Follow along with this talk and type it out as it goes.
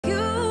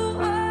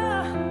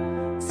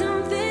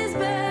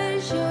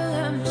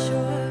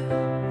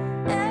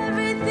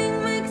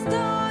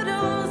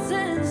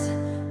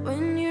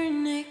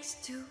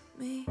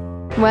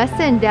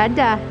Weston,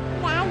 Dada.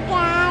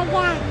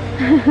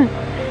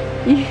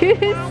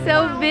 You're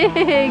so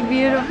big,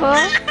 beautiful.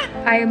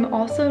 I am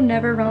also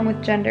never wrong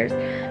with genders.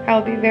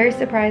 I'll be very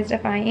surprised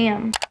if I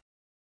am.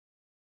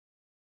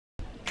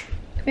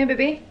 Come here,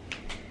 baby.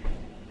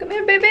 Come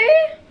here, baby.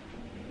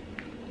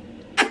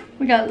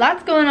 We got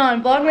lots going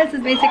on. Vlogmas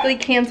is basically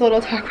canceled.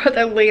 I'll talk about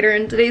that later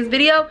in today's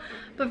video.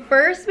 But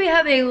first, we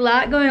have a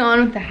lot going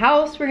on with the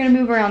house. We're gonna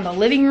move around the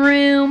living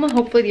room.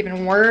 Hopefully it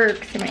even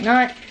works. It might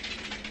not.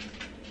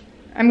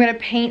 I'm gonna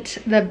paint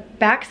the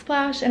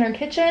backsplash in our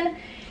kitchen.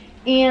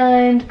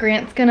 And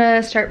Grant's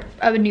gonna start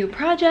a new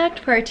project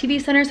for our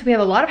TV center. So we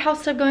have a lot of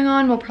house stuff going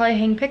on. We'll probably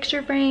hang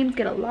picture frames,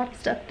 get a lot of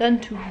stuff done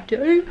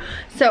today.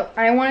 So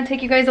I wanna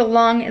take you guys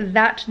along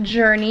that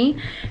journey.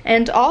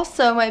 And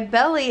also my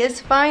belly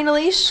is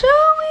finally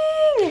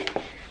showing.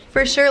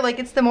 For sure, like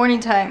it's the morning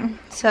time.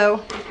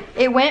 So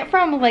it went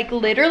from like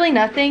literally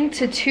nothing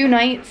to 2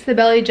 nights the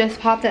belly just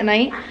popped at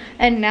night.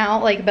 And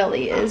now like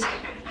belly is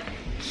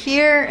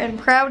here and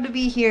proud to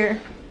be here.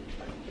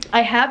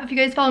 I have, if you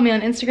guys follow me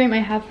on Instagram, I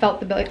have felt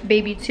the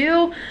baby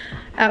too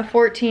at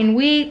 14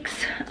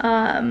 weeks.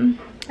 I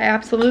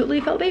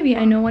absolutely felt baby,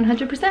 I know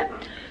 100%.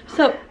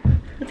 So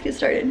let's get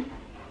started.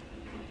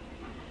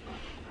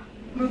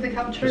 Move the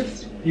couch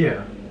first?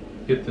 Yeah,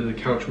 get the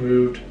couch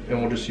moved and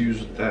we'll just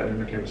use that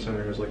entertainment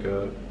center as like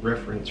a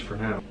reference for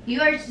now.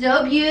 You are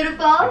so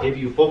beautiful. I give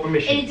you full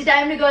permission. It's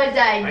time to go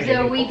outside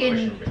so we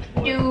can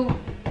do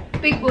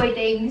big boy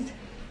things.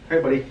 Hey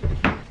buddy.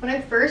 When I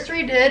first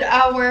redid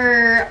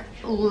our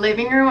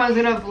living room, I was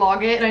gonna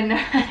vlog it and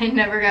I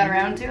never got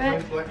around to it. Are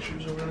my black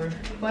shoes over there?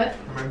 What?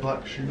 Are my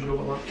black shoes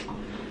over there?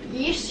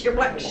 Yes, your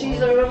black shoes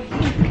are over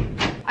here.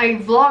 I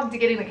vlogged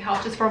getting the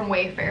couches from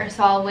Wayfair,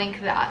 so I'll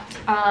link that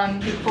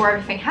before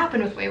everything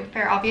happened with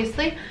Wayfair,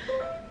 obviously.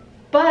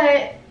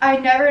 But I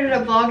never ended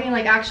up vlogging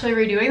like actually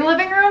redoing the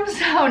living room,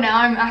 so now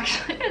I'm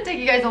actually gonna take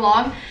you guys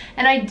along.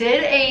 And I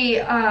did a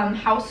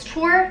house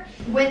tour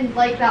when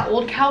like that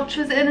old couch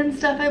was in and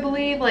stuff, I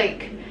believe,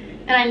 like,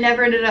 and I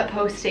never ended up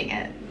posting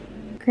it.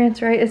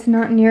 Grant's right, it's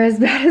not near as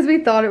bad as we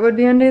thought it would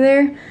be under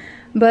there.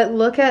 But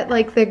look at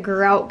like the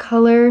grout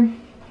color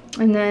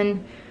and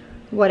then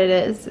what it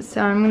is.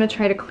 So I'm gonna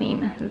try to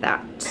clean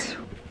that.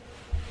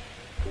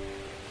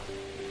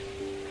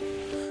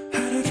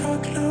 Had a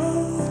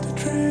truckload to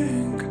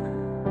drink.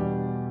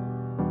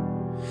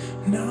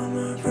 Now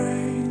my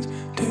brain's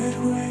dead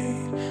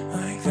weight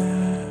like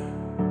that.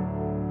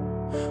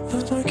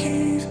 Lost my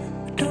keys,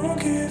 but don't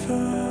give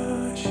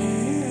a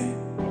shit.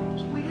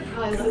 We could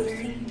probably let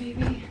her in,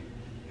 baby.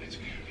 It's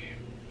gonna be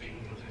a pain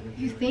with him.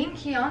 You think?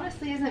 He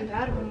honestly isn't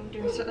bad when we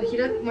do so. Like he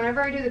does.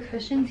 Whenever I do the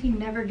cushions, he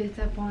never gets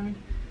up on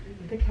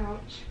the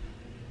couch.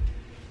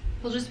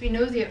 He'll just be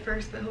nosy at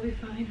first, but he'll be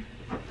fine.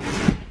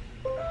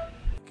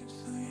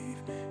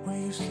 Where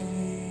you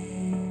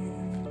sleep.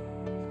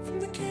 From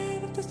the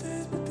can up the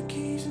stairs with the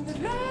keys in the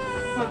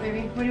light. What,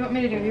 baby? What do you want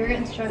me to do? You're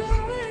getting stressed.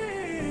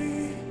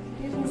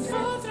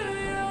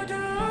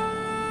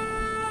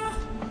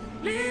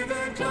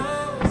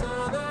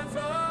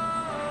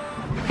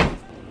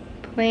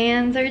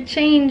 Plans are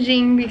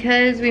changing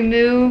because we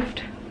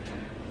moved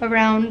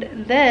around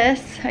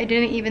this. I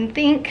didn't even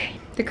think.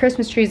 The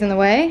Christmas tree's in the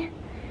way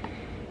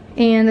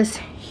and this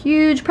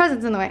huge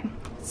present's in the way.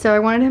 So I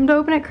wanted him to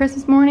open it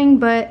Christmas morning,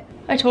 but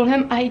I told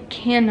him I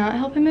cannot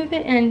help him move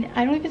it and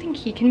I don't even think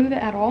he can move it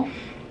at all.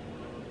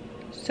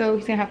 So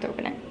he's gonna have to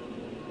open it,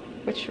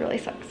 which really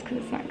sucks because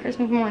it's not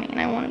Christmas morning and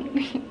I want him to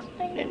be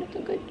excited. It's a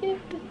good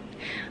gift.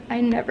 I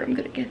never am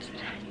good at gifts.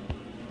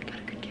 Got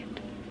a good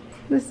gift.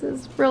 This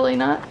is really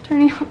not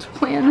turning out to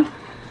plan.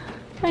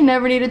 I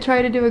never need to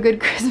try to do a good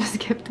Christmas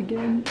gift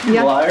again.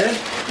 You liar?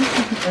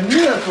 I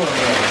knew that's what it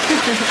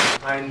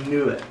was. I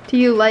knew it. Do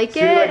you like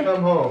it? When I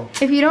come home.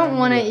 If you don't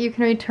want it, you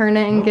can return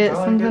it and get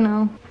something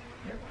else.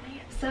 You're wanting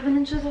it 7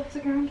 inches off the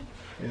ground?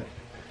 Yeah.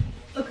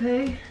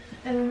 Okay,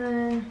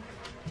 and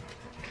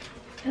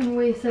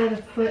we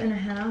said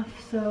 1.5 feet,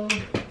 so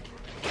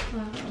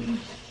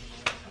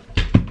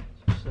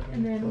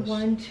and then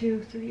 1,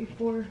 2, 3,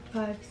 4,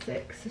 5,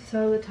 6.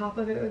 So the top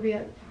of it would be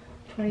at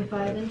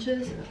 25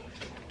 inches.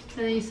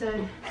 And then you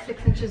said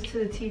 6 inches to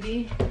the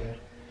TV.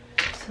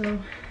 So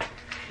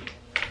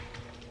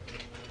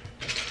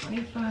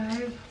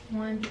 25,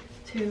 1,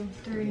 2,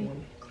 3,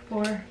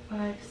 4,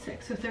 5,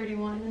 6. So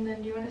 31. And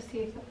then do you want to see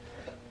if it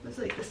was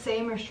like the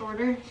same or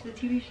shorter to the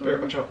TV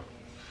shorter? Watch out.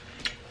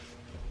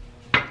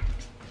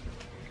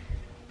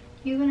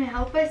 You gonna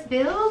help us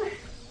build?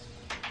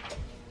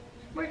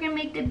 We're gonna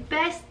make the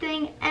best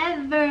thing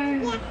ever.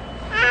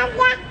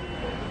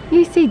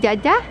 You say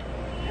Dada?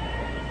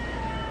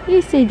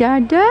 You say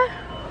Dada?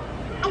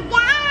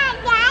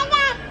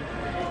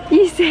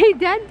 You say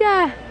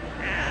Dada.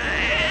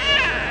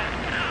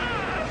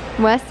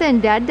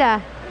 Weston,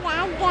 Dada.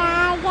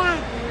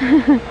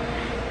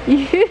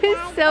 You're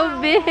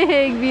so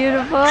big,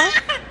 beautiful.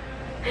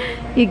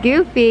 You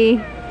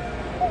goofy.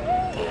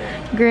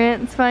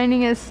 Grant's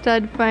finding a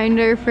stud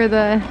finder for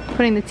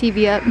putting the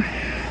TV up.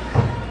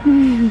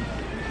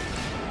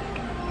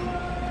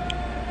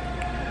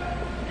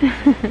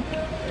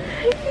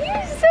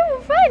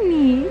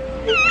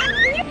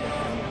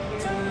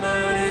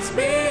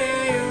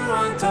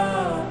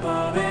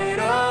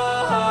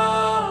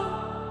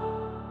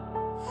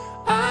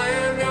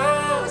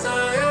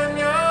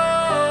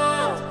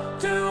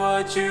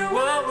 what you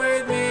want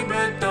with me,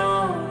 but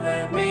don't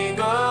let me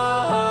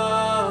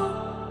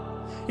go.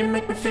 You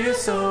make me feel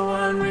so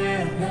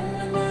unreal. Na,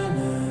 na, na,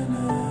 na,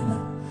 na, na.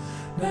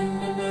 Na,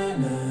 na, na,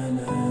 na,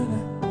 na, na.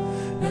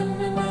 Na,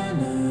 na, na,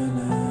 na,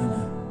 na, na.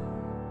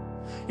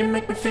 You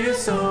make me feel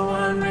so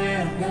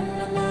unreal. Na,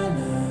 na, na,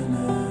 na,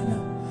 na, na.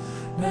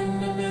 Na,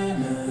 na, na,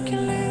 na. We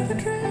can live a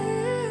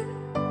dream.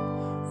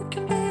 We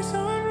can be so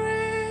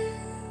unreal.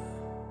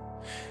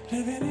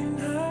 Living in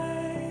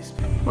high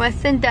speed.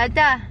 Weston,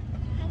 Dada.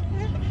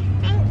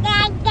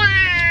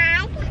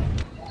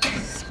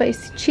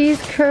 Spicy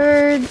cheese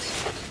curds.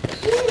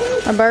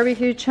 A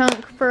barbecue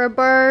chunk for a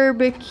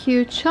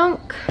barbecue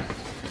chunk.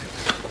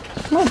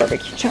 More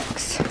barbecue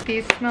chunks.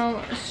 These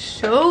smell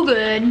so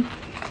good.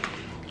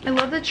 I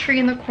love the tree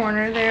in the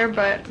corner there,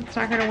 but it's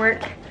not gonna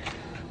work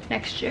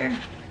next year.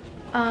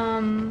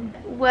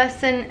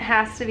 Weston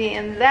has to be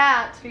in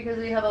that because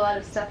we have a lot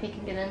of stuff he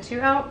can get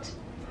into out.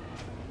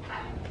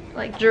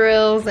 Like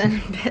drills and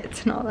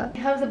bits and all that.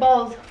 How's the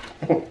balls?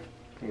 Oh,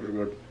 those are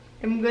good.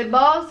 Them good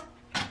balls?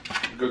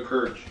 Good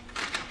curds.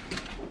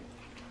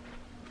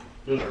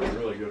 Those are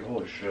really good.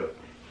 Holy shit.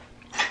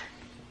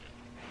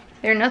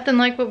 They're nothing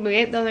like what we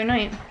ate the other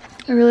night.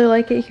 I really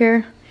like it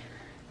here.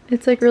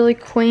 It's like really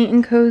quaint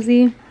and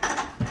cozy.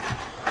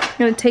 I'm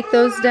gonna take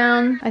those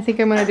down. I think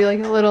I'm gonna do like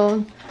a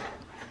little,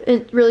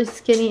 really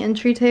skinny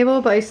entry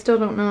table, but I still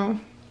don't know.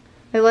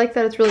 I like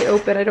that it's really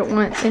open. I don't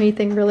want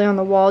anything really on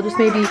the wall. Just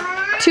maybe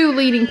 2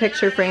 leading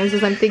picture frames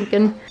as I'm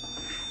thinking.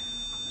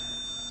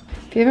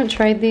 If you haven't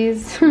tried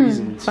these,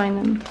 find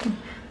them.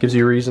 Gives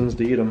you reasons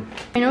to eat them.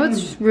 I know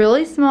it's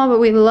really small, but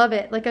we love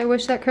it. Like I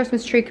wish that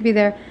Christmas tree could be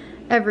there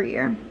every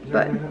year.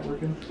 But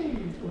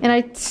and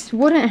I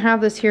wouldn't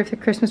have this here if the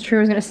Christmas tree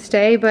was gonna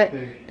stay, but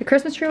the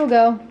Christmas tree will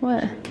go.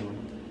 What?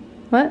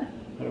 What?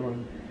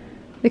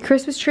 The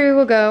Christmas tree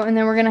will go, and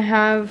then we're gonna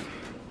have,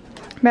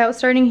 about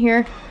starting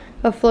here,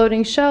 a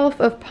floating shelf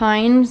of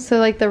pine, so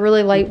like the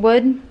really light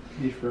wood.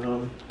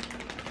 From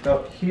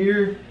about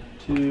here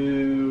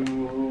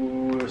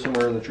to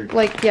somewhere in the tree.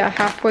 Like, yeah,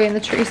 halfway in the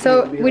tree.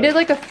 So we did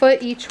like a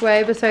foot each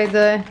way beside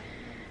that.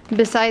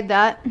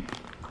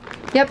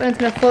 Yep, and it's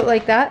gonna float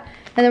like that.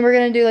 And then we're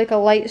gonna do like a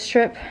light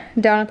strip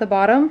down at the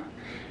bottom.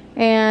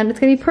 And it's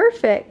gonna be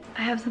perfect.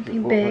 I have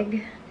something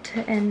big to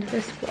end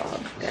this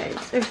vlog,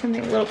 guys. There's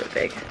something a little bit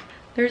big.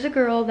 There's a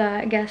girl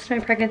that guessed my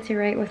pregnancy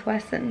rate with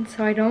Weston.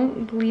 So I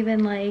don't believe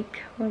in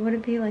like, what would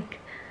it be like?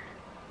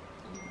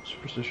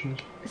 Superstitions?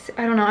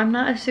 I don't know, I'm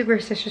not a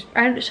superstitious,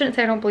 I shouldn't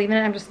say I don't believe in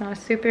it, I'm just not a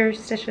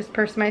superstitious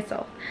person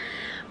myself.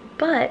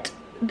 But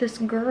this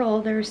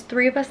girl, there's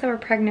 3 of us that were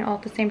pregnant all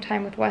at the same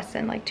time with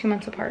Weston, like 2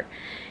 months apart.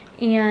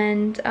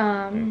 And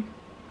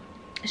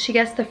she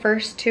guessed the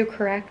first 2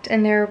 correct,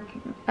 and their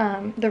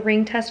the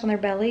ring test on their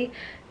belly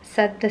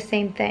said the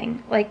same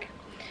thing. Like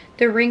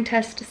the ring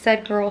test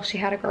said girl, she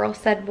had a girl,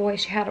 said boy,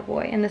 she had a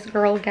boy, and this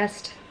girl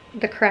guessed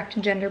the correct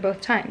gender both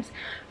times.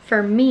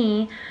 For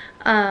me,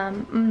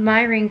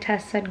 my ring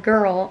test said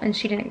girl and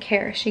she didn't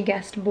care, she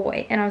guessed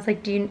boy, and I was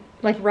like, do you,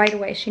 like right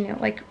away she knew,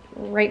 like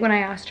right when I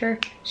asked her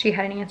she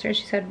had an answer and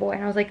she said boy,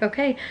 and I was like,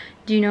 okay,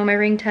 do you know my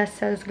ring test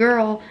says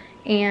girl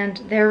and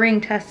their ring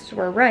tests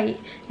were right?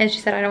 And she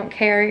said, I don't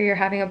care, you're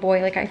having a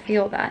boy, like I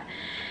feel that.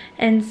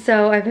 And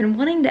so I've been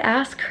wanting to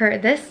ask her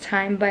this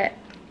time, but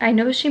I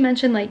know she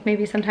mentioned like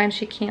maybe sometimes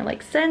she can't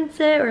like sense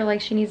it, or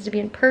like she needs to be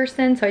in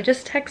person, so I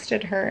just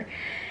texted her.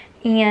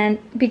 And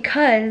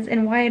because,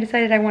 and why I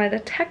decided I wanted to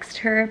text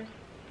her,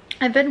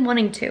 I've been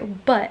wanting to,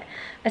 but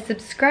a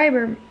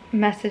subscriber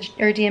messaged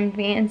or DM'd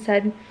me and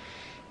said,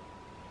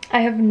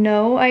 I have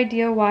no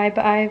idea why,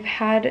 but I've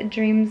had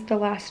dreams the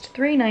last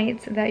 3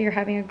 nights that you're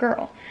having a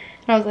girl.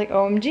 And I was like,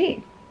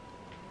 OMG.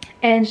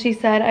 And she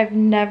said, I've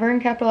never,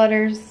 in capital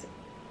letters,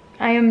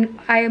 I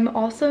am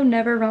also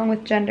never wrong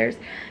with genders.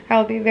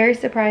 I'll be very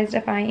surprised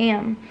if I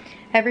am.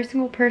 Every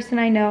single person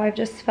I know, I've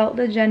just felt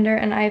the gender,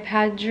 and I've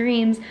had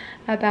dreams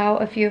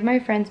about a few of my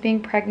friends being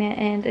pregnant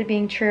and it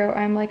being true.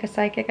 I'm like a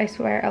psychic, I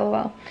swear,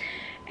 LOL.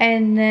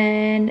 And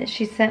then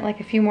she sent like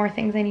a few more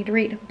things I need to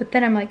read. But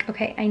then I'm like,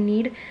 okay, I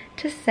need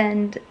to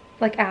send,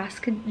 like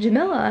ask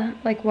Jamila,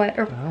 like what,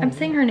 or I'm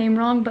saying her name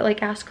wrong, but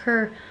like ask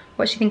her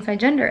what she thinks my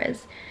gender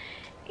is.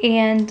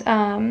 And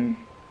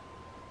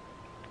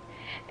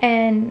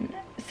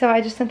so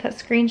I just sent that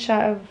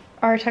screenshot of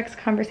our text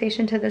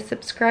conversation to the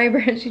subscriber,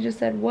 and she just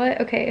said, what?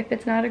 Okay, if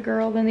it's not a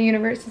girl, then the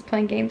universe is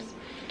playing games.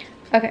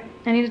 Okay,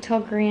 I need to tell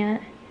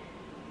Grant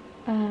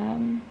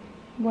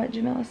what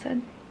Jamila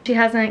said. She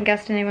hasn't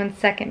guessed anyone's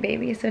second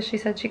baby, so she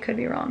said she could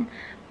be wrong.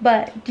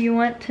 But do you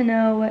want to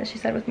know what she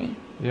said with me?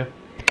 Yeah.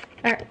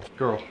 Alright.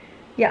 Girl.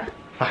 Yeah.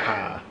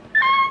 Haha.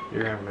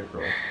 You're having a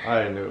girl.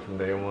 I knew it from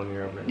day 1,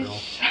 you're having a girl.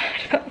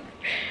 Shut up.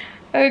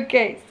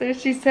 Okay, so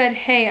she said,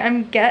 hey,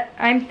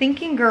 I'm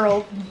thinking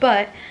girls,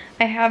 but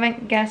I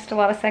haven't guessed a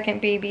lot of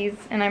second babies,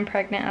 and I'm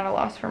pregnant at a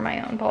loss for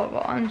my own, blah,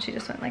 blah, blah. And she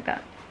just went like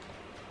that.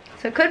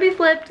 So it could be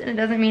flipped, and it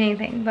doesn't mean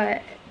anything,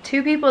 but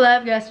 2 people that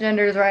have guessed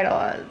genders right a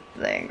lot.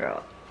 Saying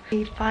girl.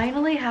 We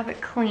finally have it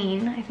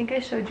clean. I think I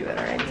showed you it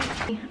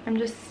already. I'm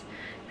just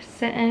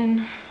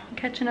sitting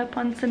catching up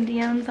on some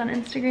DMs on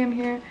Instagram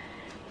here.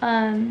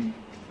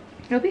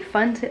 It'll be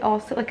fun to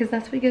also, like, cause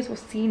that's what you guys will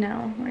see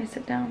now when I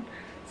sit down.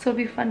 So it'll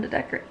be fun to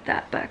decorate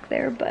that back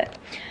there, but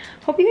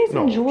hope you guys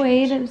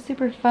enjoyed. It was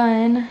super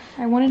fun.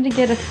 I wanted to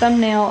get a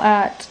thumbnail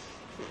at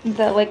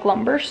the like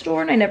lumber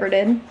store and I never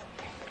did.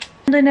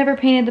 And I never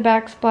painted the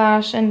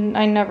backsplash and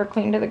I never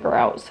cleaned the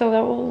grout. So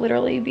that will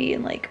literally be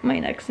in like my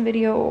next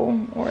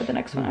video or the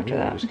next one after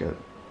that. Just got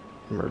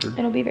murdered.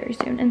 It'll be very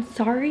soon. And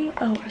sorry,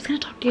 oh, I was gonna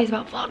talk to you guys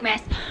about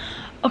Vlogmas.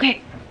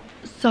 Okay,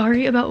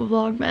 sorry about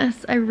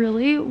Vlogmas. I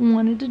really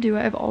wanted to do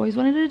it. I've always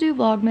wanted to do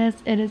Vlogmas.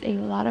 It is a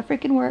lot of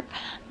freaking work.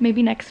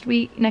 Maybe next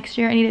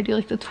year I need to do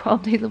like the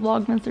 12 days of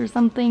Vlogmas or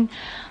something.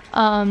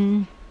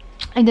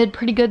 I did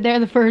pretty good there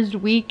the first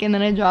week and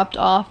then I dropped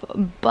off,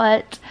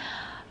 but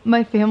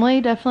my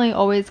family definitely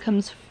always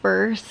comes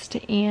first,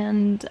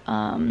 and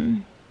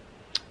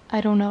I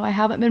don't know, I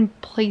haven't been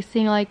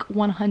placing like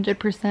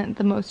 100%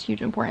 the most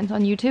huge importance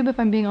on YouTube, if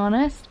I'm being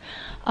honest.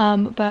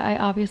 But I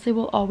obviously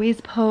will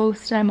always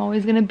post. I'm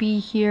always gonna be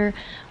here,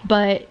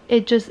 but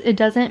it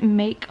doesn't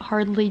make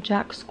hardly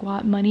jack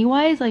squat money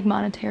wise, like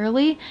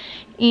monetarily.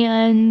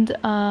 And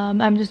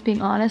I'm just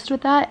being honest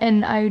with that,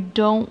 and I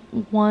don't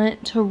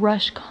want to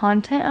rush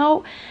content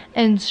out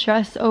and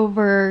stress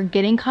over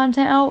getting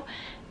content out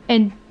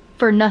and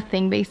for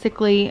nothing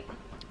basically.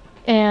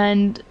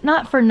 And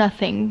not for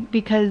nothing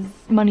because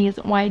money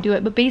isn't why I do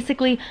it, but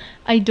basically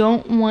I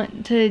don't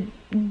want to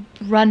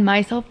run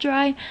myself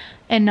dry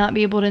and not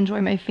be able to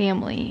enjoy my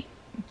family,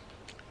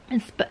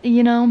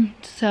 you know.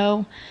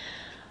 So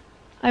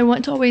I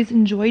want to always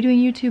enjoy doing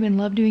YouTube and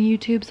love doing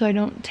YouTube, so I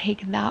don't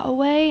take that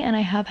away. And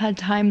I have had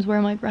times where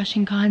I'm like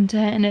rushing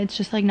content and it's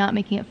just like not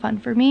making it fun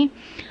for me.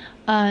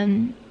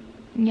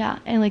 Yeah,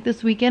 and like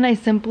this weekend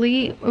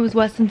it was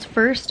Weston's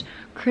first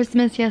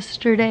Christmas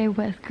yesterday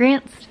with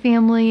Grant's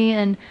family,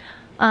 and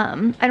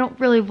I don't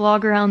really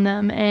vlog around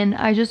them, and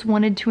I just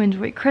wanted to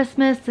enjoy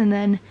Christmas, and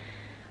then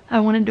I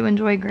wanted to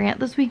enjoy Grant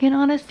this weekend,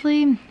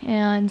 honestly.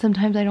 And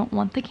sometimes I don't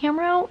want the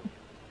camera out,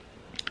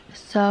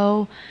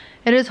 so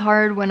it is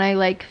hard when I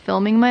like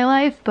filming my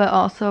life, but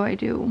also I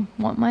do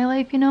want my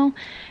life, you know.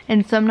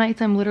 And some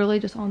nights I'm literally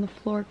just on the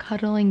floor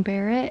cuddling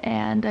Barrett,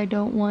 and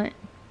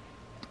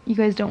you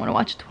guys don't want to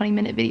watch a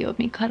 20-minute video of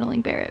me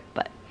cuddling Barrett,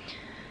 but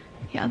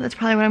yeah, that's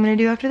probably what I'm going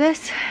to do after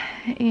this,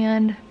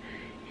 and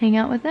hang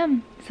out with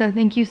them. So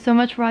thank you so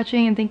much for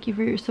watching, and thank you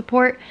for your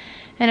support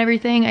and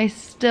everything. I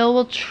still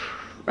will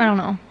I don't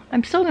know,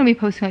 I'm still going to be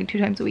posting like 2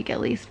 times a week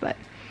at least, but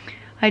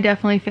I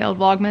definitely failed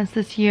Vlogmas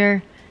this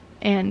year,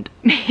 and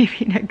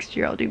maybe next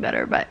year I'll do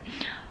better, but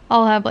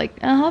I'll have a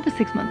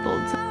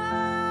 6-month-old. So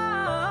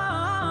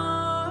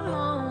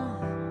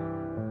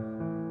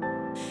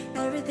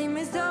Everything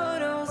is so